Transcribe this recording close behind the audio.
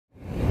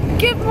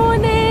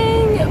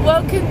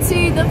welcome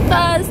to the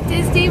first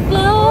Disney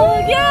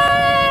vlog!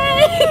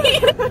 Yay!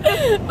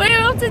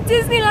 We're off to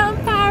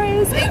Disneyland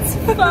Paris. It's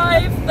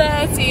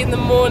 5:30 in the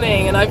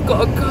morning and I've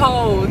got a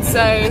cold,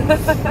 so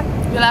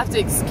you'll have to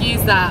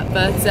excuse that,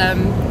 but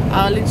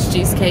I'll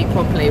introduce Kate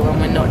properly when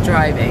we're not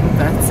driving,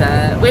 but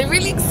we're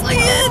really excited!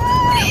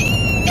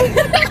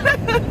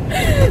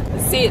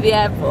 See you at the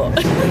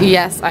airport.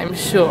 Yes, I'm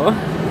sure.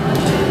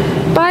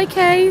 Bye,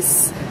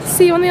 Case.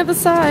 See you on the other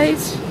side.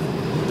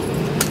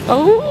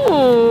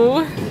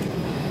 Oh,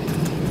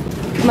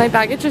 my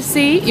baggage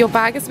receipt. Your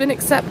bag has been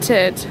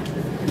accepted.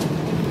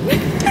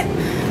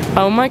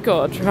 Oh my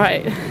god,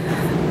 right.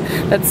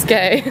 Let's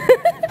go.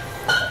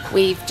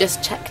 We've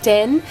just checked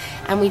in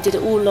and we did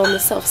it all on the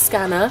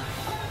self-scanner.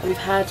 We've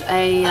had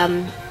a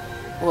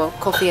well,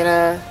 coffee and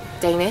a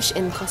Danish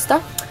in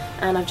Costa,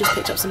 and I've just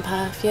picked up some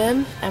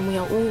perfume and we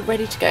are all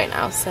ready to go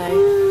now, so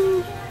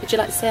would you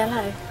like to say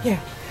hello? Yeah.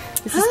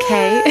 This is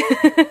Kate.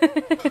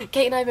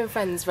 Kate and I have been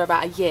friends for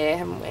about a year,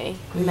 haven't we?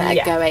 We met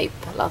at Go Ape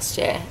last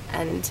year,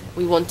 and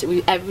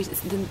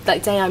the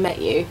day I met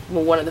you,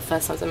 well, one of the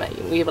first times I met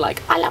you, we were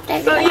like, I love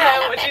Disney. Oh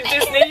yeah, watching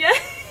Disney,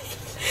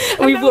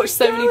 yeah. We've watched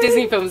so many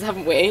Disney films,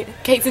 haven't we?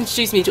 Kate's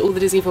introduced me to all the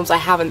Disney films I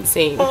haven't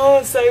seen.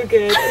 Oh, so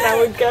good. And now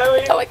we're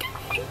going. Oh my god,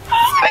 I'm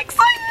so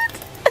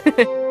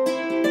excited.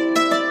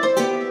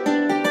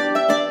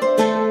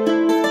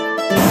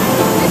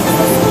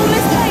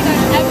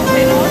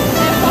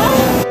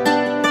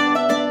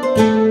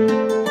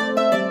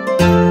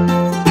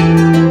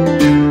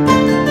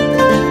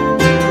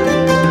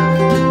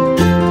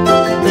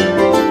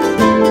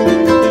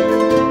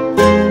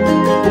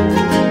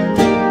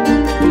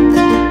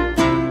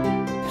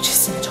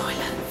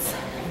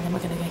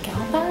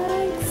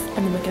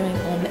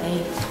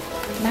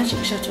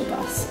 Shuttle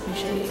bus. Let me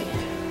show you.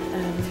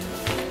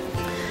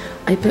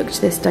 I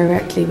booked this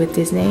directly with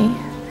Disney.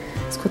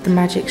 It's called the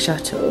Magic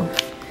Shuttle,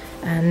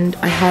 and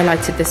I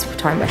highlighted this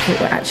time. I think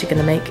we're actually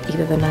going to make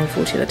either the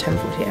 9:40 or the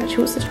 10:40. Actually,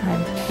 what's the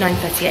time?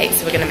 9:38.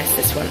 So we're going to miss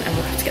this one, and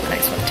we'll have to get the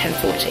next one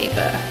 10:40.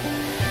 But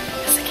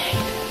that's okay.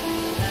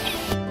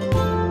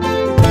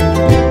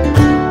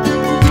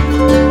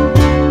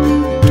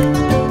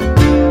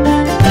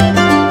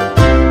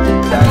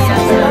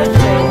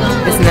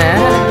 Isn't it?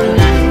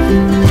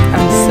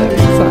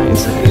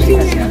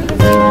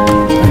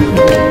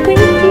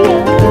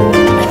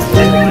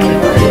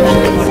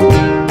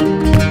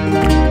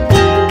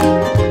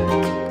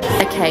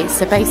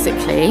 So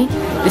basically,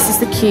 this is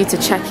the queue to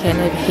check in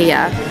over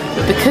here,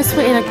 but because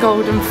we're in a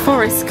Golden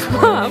Forest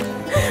Club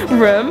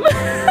room,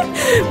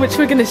 which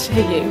we're going to show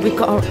you, we've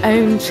got our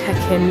own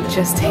check-in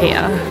just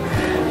here.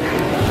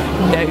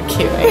 No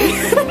queuing.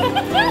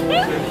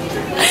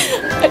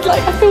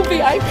 I feel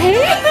VIP.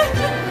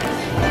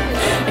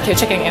 Okay,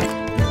 checking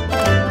in.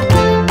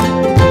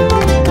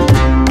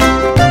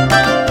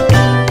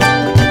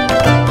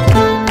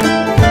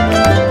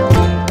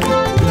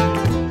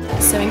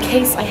 In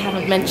case I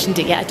haven't mentioned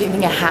it yet, I don't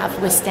think I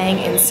have, we're staying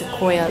in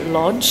Sequoia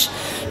Lodge,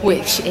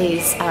 which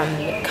is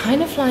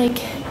kind of like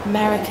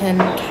American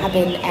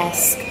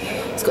cabin-esque.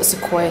 It's got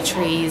sequoia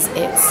trees,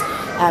 it's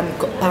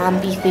got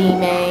Bambi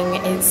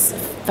theming, it's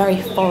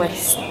very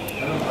forest-y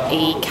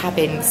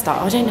cabin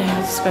style. I don't know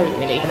how to describe it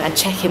really. And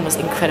check-in was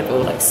incredible,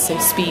 like so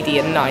speedy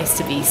and nice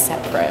to be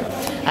separate.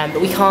 But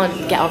we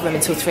can't get our room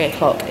until 3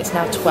 o'clock. It's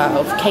now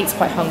 12. Kate's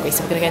quite hungry,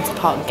 so we're going to go into the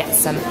park and get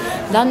some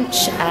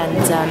lunch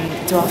and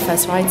do our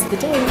first rides of the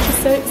day, which is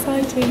so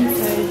exciting.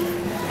 So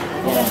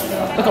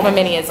yeah, I've got my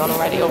mini ears on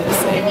already,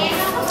 obviously.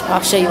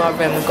 I'll show you our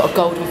room. We've got a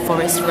Golden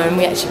Forest room.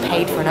 We actually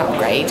paid for an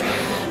upgrade,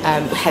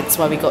 hence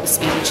why we got the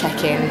speedy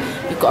check-in.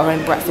 We've got our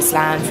own breakfast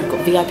lounge. We've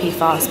got VIP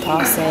fast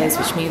passes,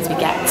 which means we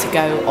get to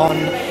go on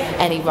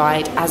any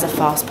ride as a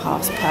fast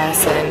pass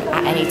person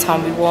at any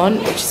time we want,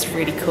 which is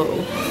really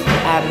cool.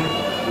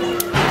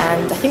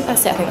 And I think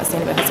that's it. I think that's the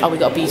end of it. Oh, we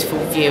got a beautiful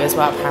view as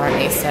well,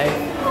 apparently. So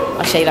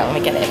I'll show you that when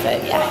we get it.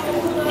 But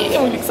yeah,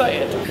 I'm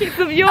excited. It's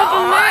the view of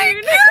the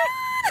moon.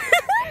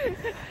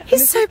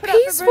 It's so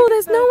peaceful.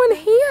 There's no one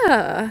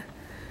here.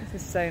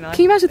 This is so nice.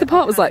 Can you imagine if the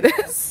park was like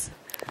this?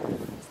 Oh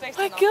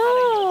my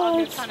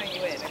god!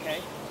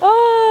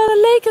 Oh, the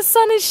lake of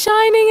sun is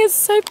shining. It's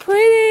so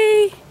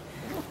pretty.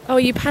 Oh, are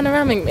you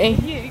panoraming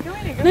me?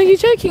 No, you're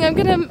joking. I'm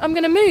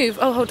gonna move.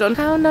 Oh, hold on.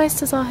 How nice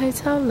does our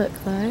hotel look,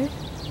 though?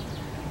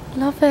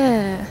 Love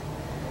it.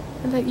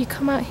 And look, you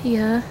come out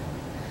here.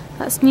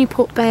 That's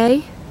Newport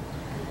Bay,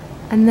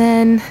 and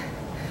then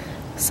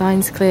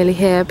signs clearly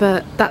here,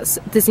 but that's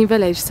Disney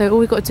Village. So all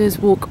we've got to do is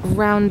walk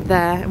around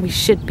there, and we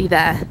should be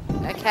there.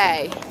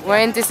 Okay, we're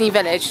in Disney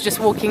Village, just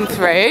walking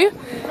through.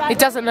 It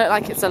doesn't look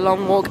like it's a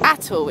long walk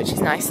at all, which is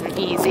nice and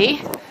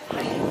easy.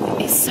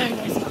 It's so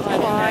nice and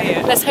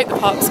quiet. Let's hope the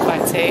park's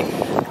quiet too.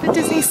 The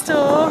Disney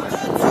store.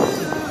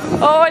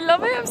 Oh, I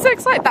love it. I'm so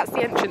excited. That's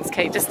the entrance,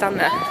 Kate, just down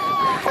there.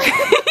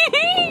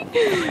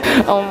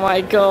 Oh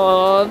my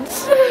god.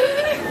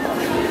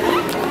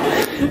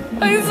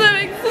 I'm so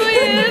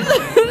excited.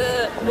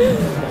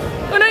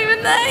 We're not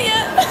even there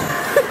yet.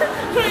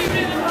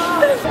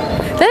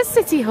 There's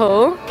City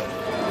Hall.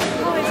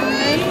 Oh, it's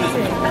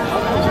amazing.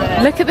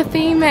 Look at the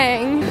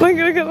theming. Look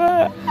at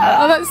that.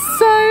 Oh, that's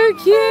so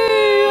cute.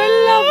 I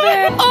love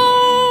it.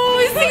 Oh,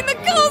 we've seen the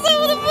castle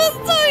for the first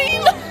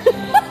time.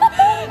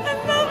 I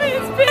love it.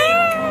 It's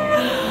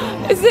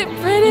pink. Is it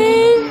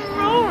pretty?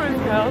 Oh,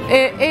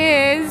 It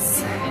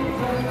is.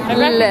 I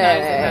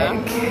recognise it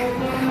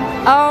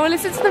now. Oh,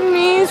 listen to the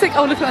music.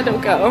 Oh, look at that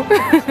little girl.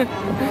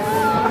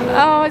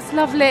 Oh, it's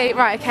lovely.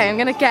 Right, okay, I'm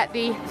gonna get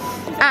the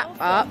app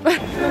up.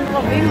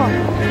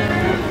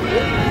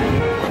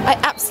 I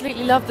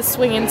absolutely love the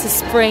swing into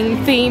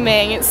spring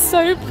theming. It's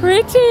so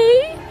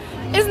pretty.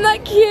 Isn't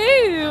that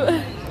cute?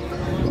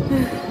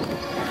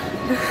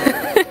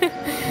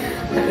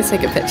 Let me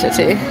take a picture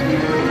too.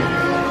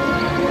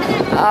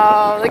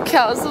 Oh, the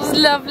castle's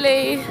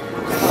lovely.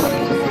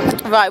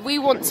 Right, we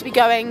want to be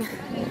going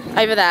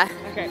over there.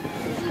 Okay.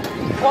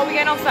 What are we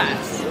getting on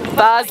first?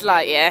 Buzz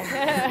Lightyear.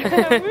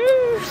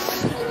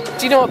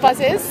 Do you know what Buzz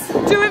is?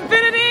 To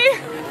infinity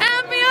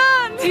and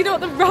beyond. Do you know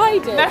what the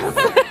ride is? No.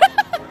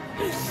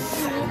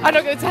 I'm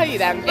not going to tell you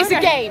then. It's a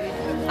game.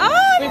 Oh,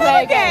 I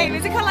love a game.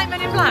 Is it kind of like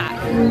Men in Black?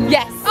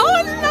 Yes. Oh,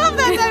 I love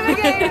that type of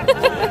game.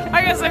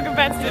 I got so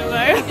competitive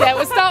though. Yeah,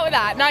 we'll start with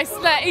that. Nice,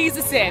 ease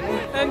us in.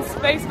 And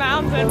Space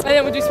Mountain. And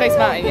then we'll do Space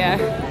Mountain, yeah.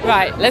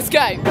 Right, let's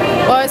go.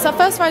 Well, it's our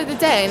first ride of the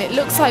day and it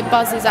looks like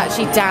Buzz is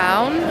actually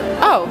down.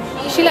 Oh,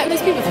 is she letting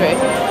those people through?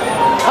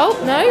 Oh,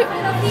 no.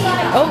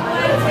 Oh.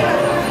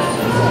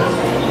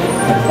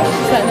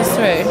 She's letting us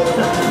through.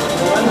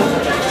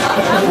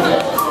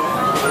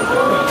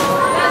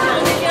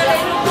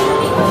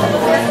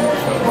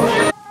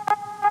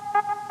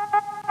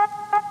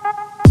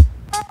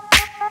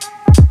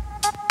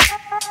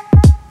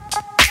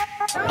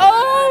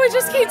 Oh, we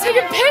just keep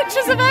taking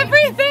pictures of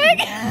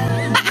everything.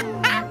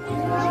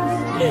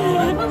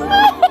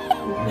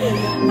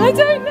 I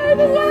don't know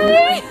the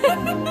way.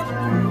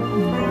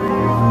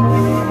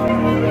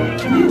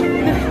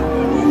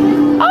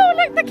 Oh,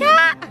 look, the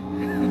cat.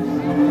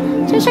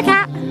 Just a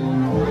cat.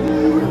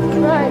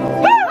 Right.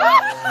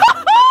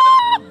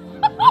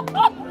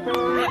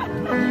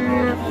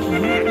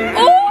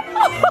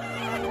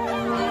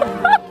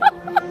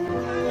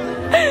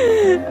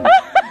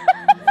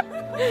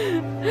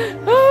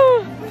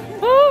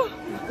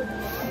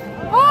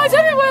 I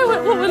don't know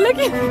what we're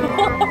looking for.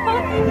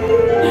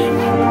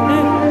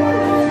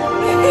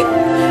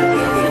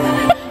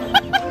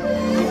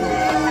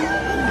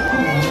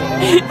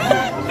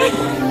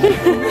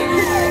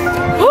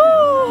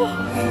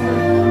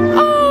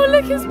 Oh,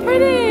 look, it's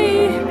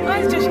pretty.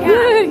 Mine's just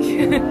cat.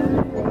 Look.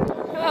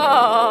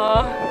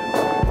 Oh.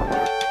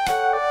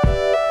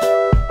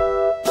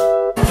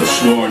 The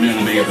sworn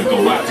enemy of the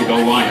Galactic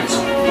Alliance,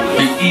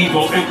 the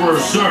evil Emperor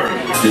Zurg.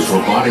 His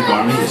robotic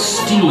army is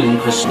stealing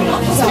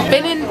Christmas. So we've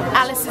been in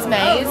Alice's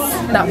maze.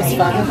 That was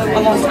fun. A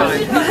long time.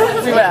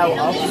 We went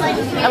out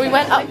and we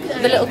went up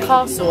the little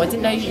castle. I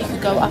didn't know you could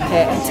go up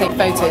it and take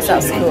photos. That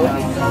was cool.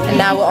 And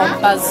now we're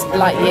on Buzz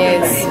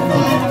Lightyear's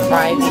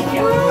ride.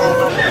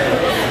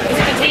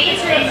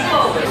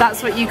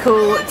 That's what you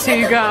call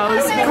two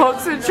girls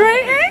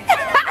concentrating.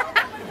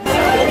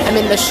 I'm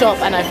in the shop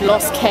and I've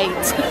lost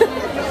Kate.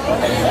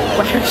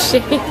 Where is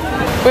she?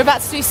 We're about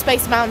to do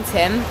Space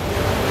Mountain.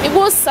 It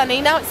was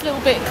sunny, now it's a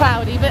little bit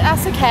cloudy, but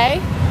that's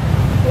okay.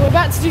 We're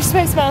about to do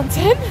Space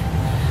Mountain.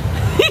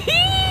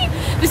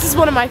 This is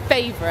one of my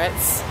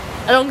favourites,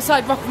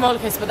 alongside Rock and Roller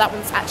Coaster, but that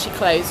one's actually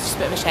closed, just a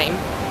bit of a shame.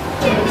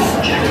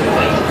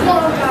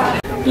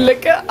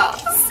 Look at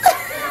us.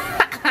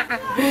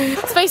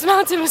 Space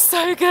Mountain was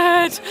so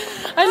good.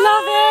 I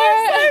love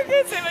it. So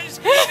good, so much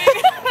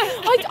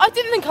screaming. I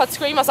didn't think I'd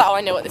scream. I was like, oh,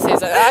 I know what this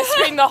is. And I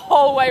screamed the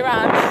whole way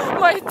around.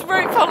 My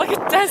throat felt like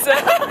a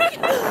desert.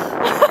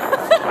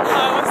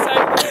 Oh, it was so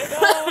good.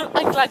 Oh.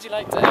 I'm glad you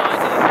liked it. No, I didn't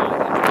like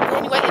it. We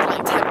only waited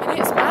like 10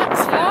 minutes max.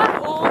 Yeah,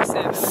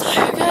 awesome.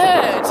 So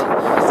good.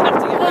 Just have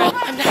to get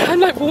ready. I'm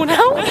like worn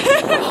out.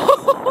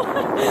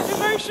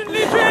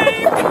 Emotionally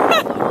drained.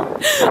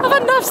 I've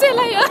had enough. See you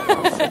later.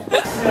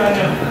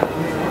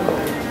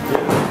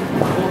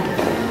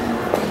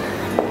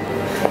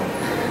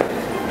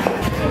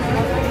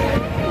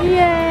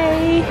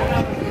 Yay!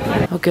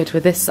 Oh, good. We're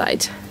this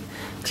side.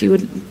 Do you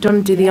want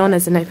to do the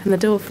honours and open the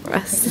door for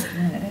us?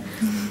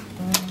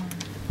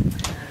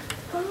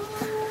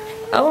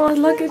 Oh, our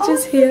luggage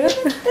is here.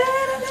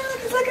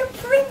 It's like a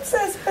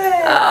princess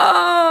bed.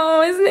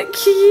 Oh, isn't it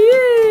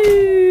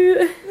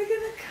cute? Look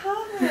at the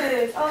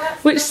colours. Oh,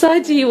 that's Which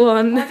side do you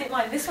want? I didn't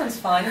mind. This one's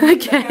fine.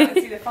 Okay. I can't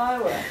see the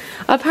fireworks.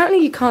 Apparently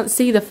you can't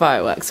see the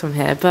fireworks from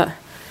here, but...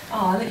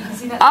 Oh, look, you can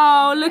see that.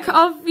 Oh, look at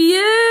our view!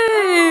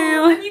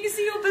 Oh, and you can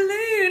see your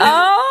balloon.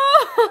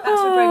 Oh!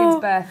 That's for Brogan's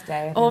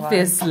birthday. Everyone.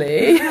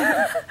 Obviously.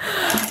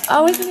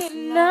 Oh, isn't it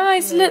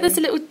nice? Look, there's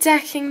a little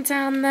decking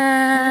down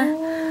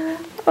there.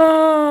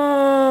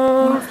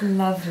 Oh. That's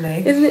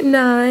lovely. Isn't it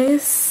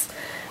nice?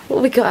 What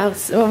have we got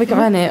else? What have we got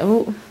around here?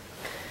 Oh.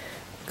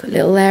 Got a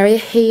little area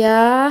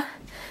here.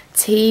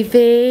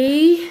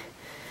 TV.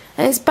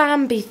 And it's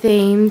Bambi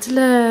themed.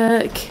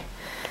 Look.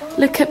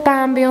 Look at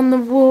Bambi on the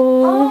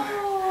wall.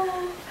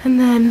 And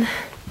then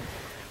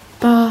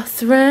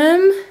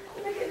bathroom.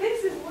 Look at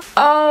this as well.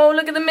 Oh,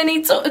 look at the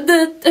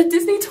the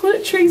Disney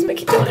toiletries,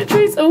 Mickey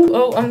toiletries.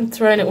 Oh, I'm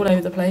throwing it all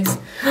over the place.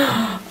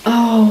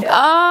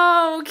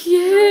 Oh,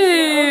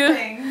 cute.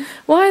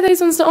 Why are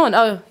those ones not on?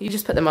 Oh, you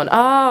just put them on.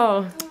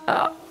 Oh,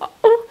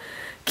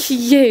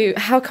 cute.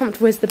 How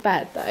comfortable is the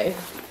bed though?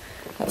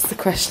 That's the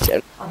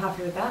question. I'm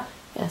happy with that.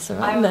 Yes,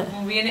 alright.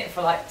 We'll be in it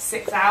for like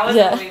 6 hours,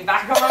 yeah. And we'll be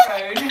back on our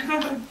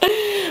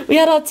own. We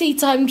had our tea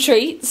time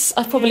treats.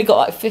 I've probably got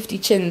like 50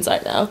 chins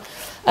right now.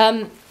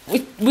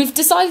 We've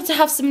decided to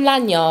have some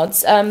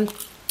lanyards.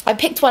 I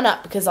picked one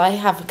up because I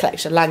have a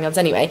collection of lanyards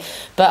anyway,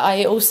 but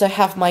I also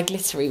have my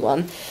glittery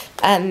one.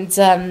 And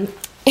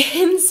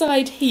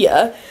inside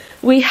here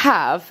we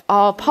have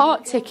our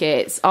park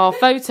tickets, our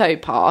photo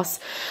pass,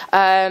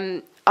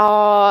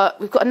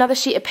 we've got another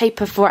sheet of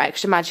paper for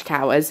extra magic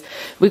hours.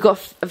 We've got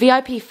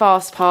VIP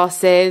fast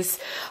passes,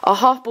 our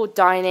half-board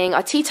dining,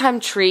 our tea time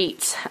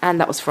treat, and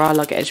that was for our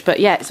luggage. But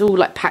yeah, it's all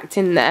like packed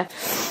in there.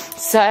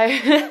 So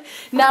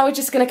now we're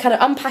just going to kind of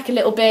unpack a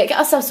little bit, get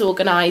ourselves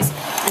organised,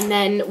 and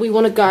then we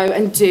want to go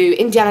and do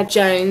Indiana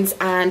Jones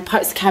and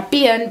Pirates of the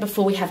Caribbean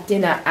before we have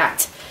dinner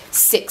at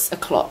 6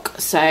 o'clock.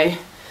 So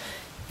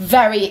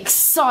very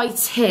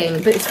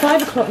exciting. But it's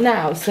 5 o'clock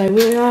now, so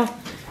we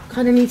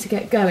kind of need to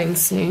get going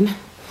soon.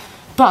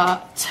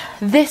 But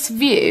this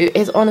view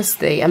is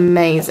honestly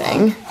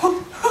amazing.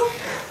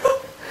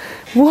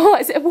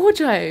 What? Is it a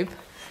wardrobe?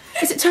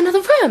 Is it to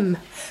another room?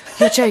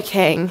 You're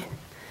joking.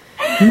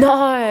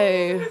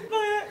 No.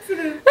 By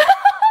accident.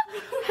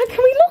 How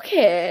can we lock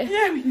it?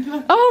 Yeah, we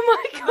locked it. Oh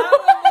my god. That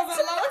one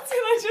wasn't locked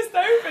and I just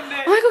opened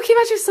it. Oh my god, can you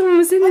imagine if someone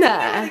was in I there?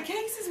 don't know where the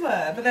cases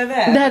were, but they're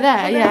there. They're there,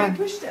 and yeah. I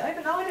pushed it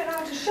open. Now I don't know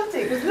how to shut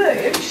it because look,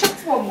 it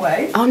shuts one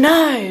way. Oh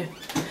no.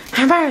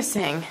 How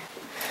embarrassing.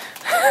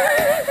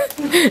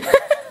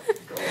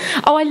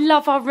 Oh, I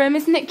love our room.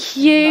 Isn't it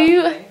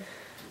cute? Lovely.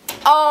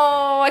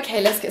 Oh,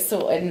 okay, let's get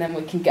sorted and then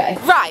we can go.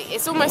 Right,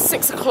 it's almost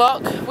 6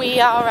 o'clock. We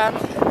are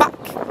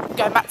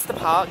going back to the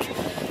park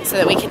so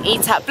that we can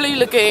eat at Blue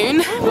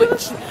Lagoon,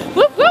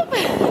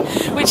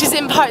 which is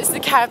in Pirates of the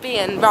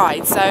Caribbean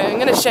ride. So I'm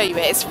going to show you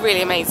it. It's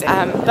really amazing.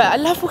 But I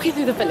love walking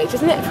through the village,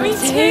 isn't it? Me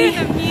too,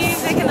 the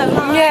music and the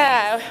lights.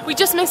 Yeah, we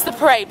just missed the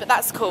parade, but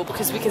that's cool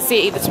because we can see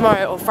it either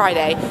tomorrow or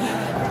Friday.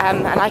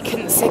 And I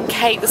couldn't sing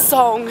Kate the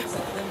song,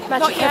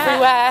 Magic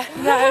Everywhere.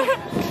 No.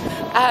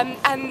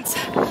 And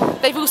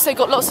they've also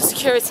got lots of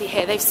security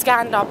here. They've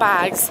scanned our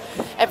bags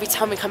every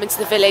time we come into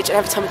the village and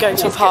every time we go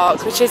into a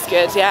park, which is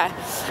good, yeah.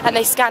 And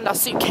they scanned our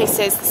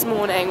suitcases this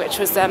morning, which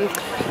was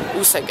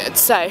also good.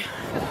 So,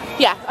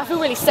 yeah, I feel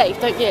really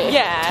safe, don't you?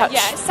 Yeah,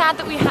 yeah. It's sad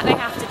that they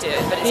have to do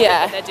it, but it's good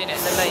that they're doing it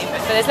in the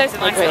moment. But there's loads of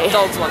nice little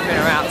dogs wandering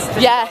around. So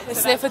yeah, they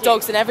sniff for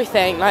dogs and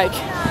everything. Like,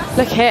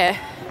 look here.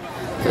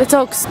 Look at the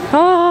dogs.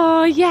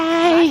 Oh, yay!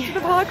 Back to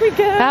the park we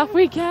go. Out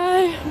we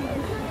go.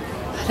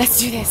 Let's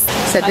do this.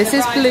 So this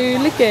is Blue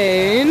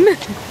Lagoon.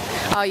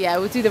 Oh yeah,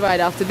 we'll do the ride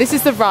after. This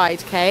is the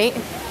ride, Kate.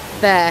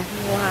 There.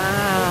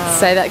 Wow.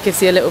 So that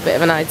gives you a little bit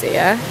of an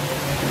idea.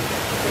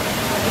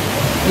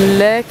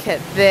 Look at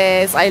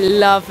this. I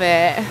love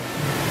it.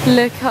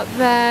 Look up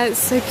there. It's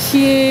so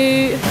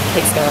cute.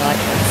 Kate's gonna like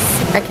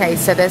this. Okay,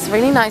 so there's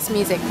really nice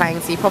music playing,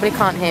 so you probably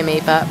can't hear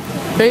me, but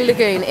Blue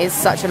Lagoon is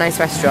such a nice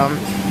restaurant.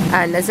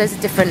 And there's loads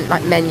of different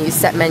like menus,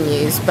 set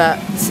menus, but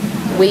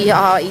we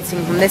are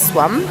eating from this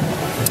one.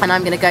 And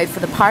I'm going to go for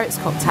the Pirates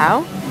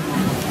cocktail,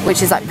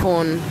 which is like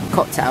prawn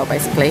cocktail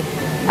basically.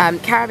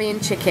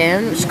 Caribbean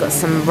chicken, which has got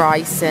some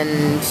rice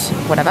and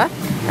whatever.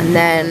 And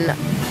then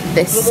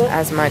this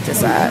as my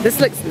dessert. This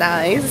looks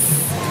nice.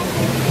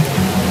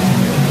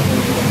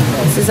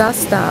 This is our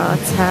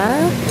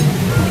starter.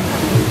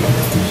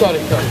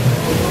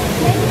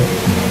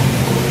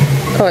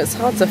 Oh, it's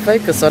hard to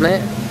focus on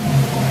it.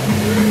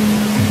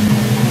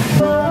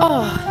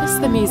 Oh, that's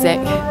the music.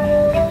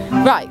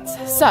 Right,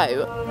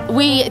 so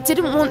we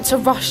didn't want to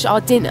rush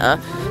our dinner,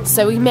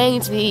 so we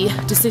made the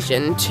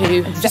decision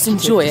to just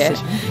enjoy it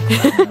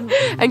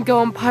and go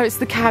on Pirates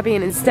of the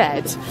Caribbean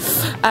instead.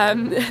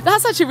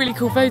 That's actually a really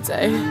cool photo.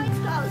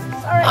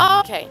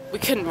 Okay, we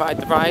couldn't ride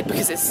the ride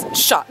because it's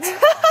shut.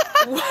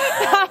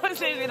 That was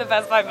literally the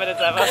best 5 minutes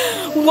ever.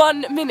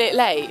 1 minute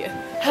late.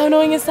 How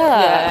annoying is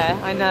that?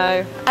 Yeah, I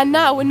know. And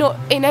now we're not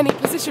in any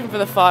position for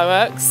the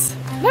fireworks.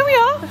 There we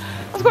are.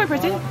 That's quite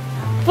pretty.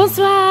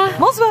 Bonsoir.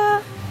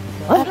 Bonsoir.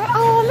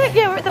 Oh look,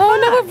 yeah, we're at the back. Oh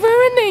no, we're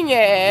ruining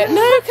it.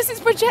 No, because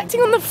it's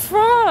projecting on the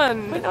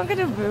front. We're not going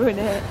to ruin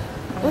it.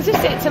 We'll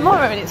just do it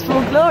tomorrow in its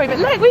full glory. But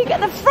look, we get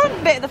the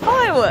front bit of the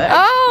fireworks.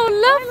 Oh,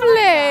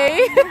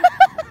 lovely.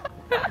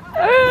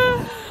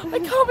 I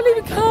can't believe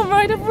we can't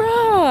ride a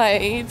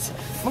ride.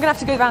 We're going to have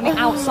to go around the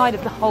outside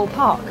of the whole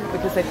park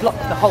because they've blocked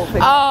the whole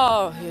thing.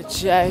 Oh, you're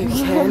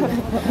joking.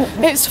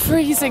 It's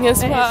freezing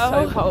as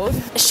well. It's so cold.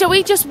 Shall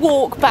we just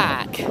walk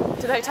back? To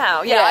the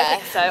hotel? Yeah, I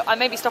think so. I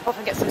maybe stop off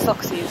and get some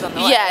socksies on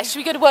the way. Yeah, should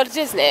we go to World of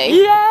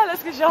Disney? Yeah,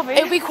 let's go shopping.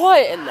 It'll be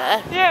quiet in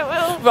there. Yeah, it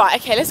will. Right,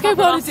 okay, let's go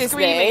World of Disney.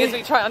 Screaming as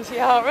we try on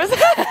tiaras.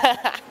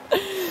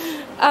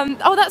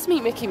 Oh, that's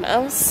Meet Mickey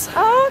Mouse.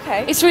 Oh,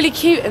 okay. It's really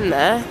cute in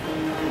there.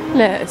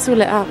 Look, it's all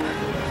lit up.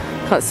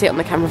 Can't see it on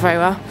the camera very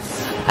well.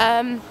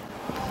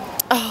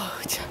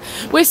 Oh,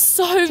 we're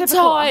so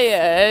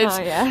tired.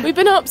 Oh, yeah. We've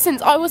been up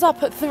since I was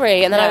up at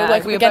 3 and then I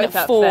woke up again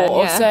at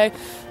 4. So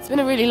it's been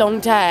a really long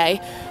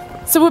day.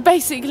 So we're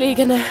basically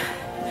gonna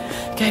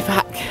go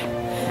back,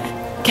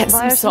 get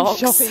some socks,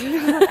 shopping.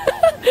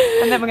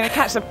 And then we're gonna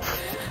catch the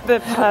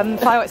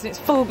fireworks in its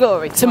full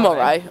glory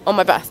tomorrow on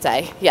my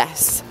birthday.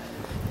 Yes.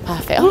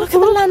 Perfect. Oh, look at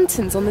the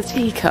lanterns on the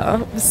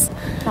teacups.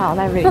 Oh,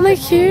 they're really Aren't they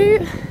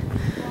cute?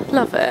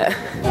 Love it.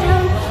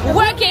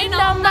 Working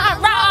on my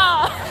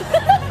raw.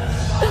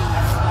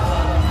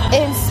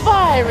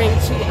 Inspiring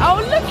tree.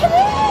 Oh, look at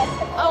it.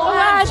 Oh,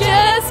 I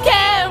just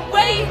can't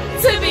wait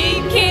to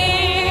be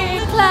king.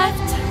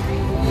 Left.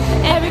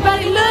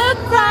 Everybody look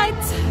right.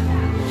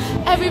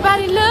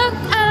 Everybody look,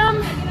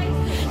 I'm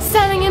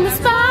standing in the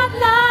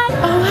spotlight.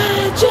 Oh,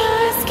 I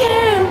just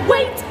can't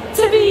wait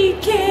to be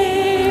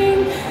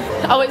king.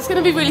 Oh, it's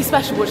going to be really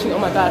special watching it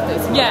on my birthday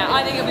tomorrow. Yeah,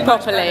 I think it'll be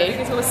properly.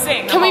 Because we'll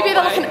sing. Can we be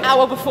there like an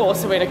hour before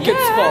so we're in a good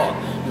spot?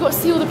 We've got to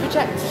see all the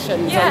projections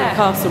on the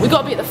castle. We've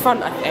got to be at the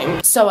front, I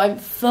think. So I'm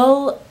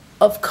full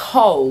of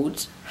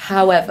cold.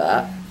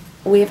 However,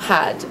 we've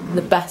had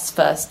the best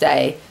first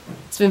day.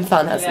 It's been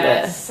fun, hasn't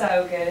it? It's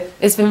so good.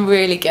 It's been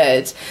really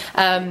good.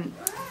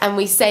 And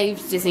we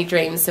saved Disney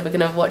Dreams, so we're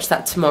going to watch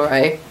that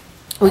tomorrow.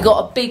 We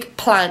got a big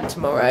plan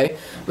tomorrow.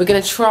 We're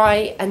going to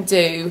try and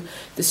do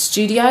the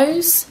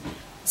studios,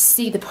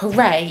 see the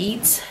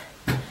parade,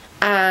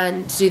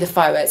 and do the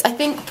fireworks. I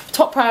think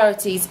top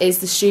priorities is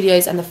the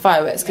studios and the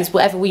fireworks, because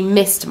whatever we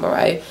miss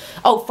tomorrow,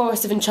 oh,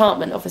 Forest of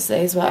Enchantment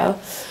obviously as well,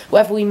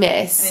 whatever we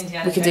miss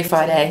we can do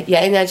Friday.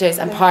 Yeah, Indiana Jones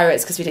and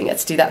Pirates, because we didn't get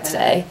to do that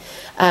today.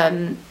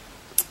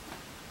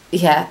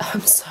 Yeah,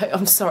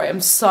 I'm sorry,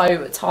 I'm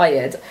so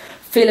tired.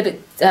 Feel a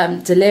bit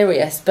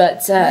delirious,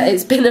 but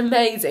it's been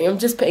amazing. I'm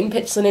just putting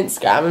pictures on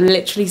Instagram. I'm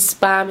literally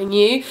spamming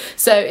you.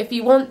 So if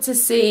you want to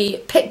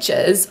see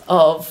pictures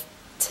of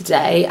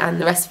today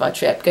and the rest of our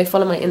trip, go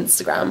follow my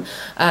Instagram.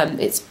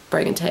 It's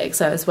Brogan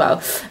Tate as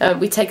well.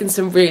 We've taken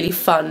some really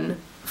fun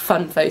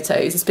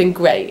photos. It's been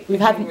great. We've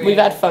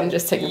had fun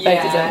just taking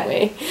photos, haven't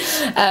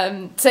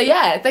we? So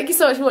yeah, thank you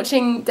so much for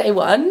watching day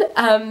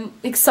 1.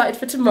 Excited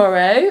for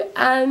tomorrow,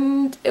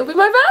 and it'll be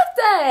my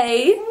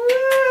birthday.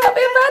 Happy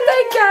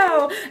birthday,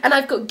 girl! And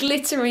I've got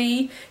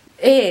glittery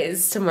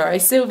ears tomorrow,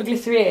 silver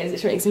glittery ears,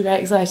 which makes me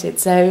very excited.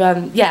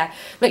 So yeah,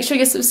 make sure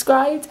you're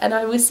subscribed, and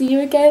I will see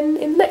you again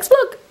in the next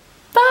vlog.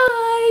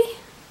 Bye!